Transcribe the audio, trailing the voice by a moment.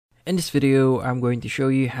In this video, I'm going to show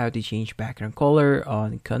you how to change background color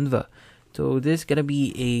on Canva. So this is gonna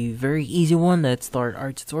be a very easy one. Let's start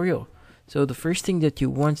our tutorial. So the first thing that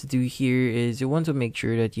you want to do here is you want to make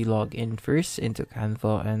sure that you log in first into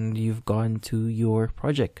Canva and you've gone to your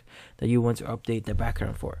project that you want to update the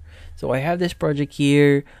background for. So I have this project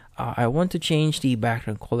here. I want to change the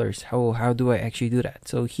background colors. How do I actually do that?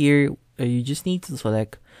 So here you just need to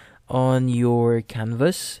select on your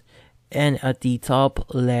canvas, and at the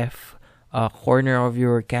top left corner of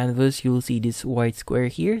your canvas you'll see this white square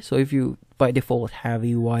here. So if you by default have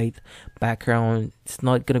a white background, it's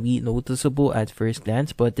not gonna be noticeable at first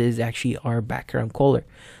glance, but this is actually our background color.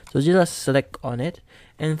 So just select on it,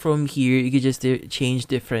 and from here you could just change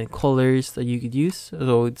different colors that you could use.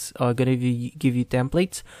 So it's gonna give you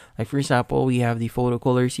templates. Like for example, we have the photo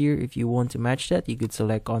colors here. If you want to match that, you could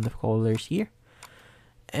select on the colors here.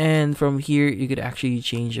 And from here you could actually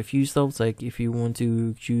change a few stuff. Like if you want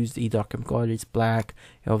to choose the document color, it's black,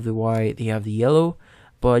 you have the white, you have the yellow,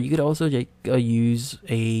 but you could also use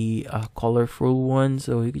a colorful one.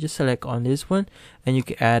 So you could just select on this one and you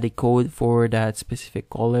can add a code for that specific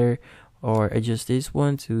color, or adjust this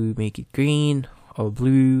one to make it green or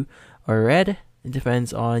blue or red. It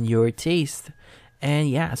depends on your taste. And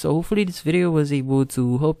yeah, so hopefully this video was able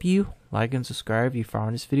to help you. Like and subscribe if you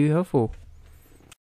found this video helpful.